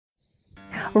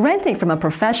Renting from a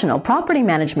professional property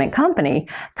management company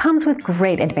comes with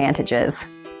great advantages.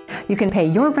 You can pay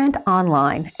your rent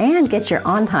online and get your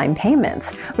on-time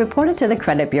payments reported to the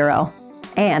credit bureau.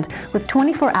 And with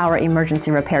 24-hour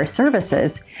emergency repair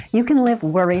services, you can live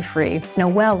worry-free in a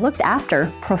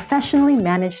well-looked-after, professionally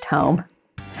managed home.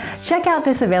 Check out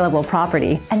this available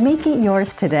property and make it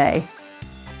yours today.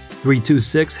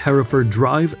 326 Hereford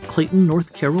Drive, Clayton,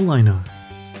 North Carolina.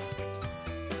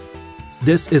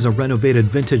 This is a renovated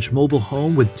vintage mobile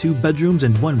home with 2 bedrooms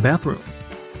and 1 bathroom.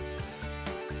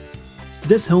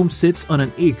 This home sits on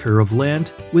an acre of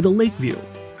land with a lake view.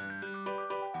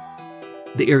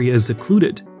 The area is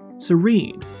secluded,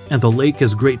 serene, and the lake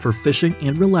is great for fishing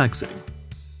and relaxing.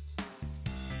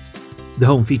 The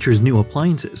home features new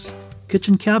appliances,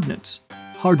 kitchen cabinets,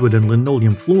 hardwood and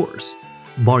linoleum floors,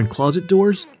 barn closet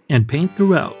doors, and paint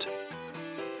throughout.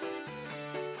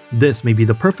 This may be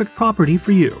the perfect property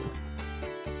for you.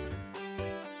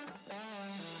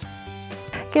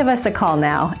 Give us a call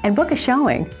now and book a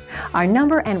showing. Our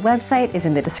number and website is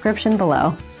in the description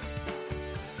below.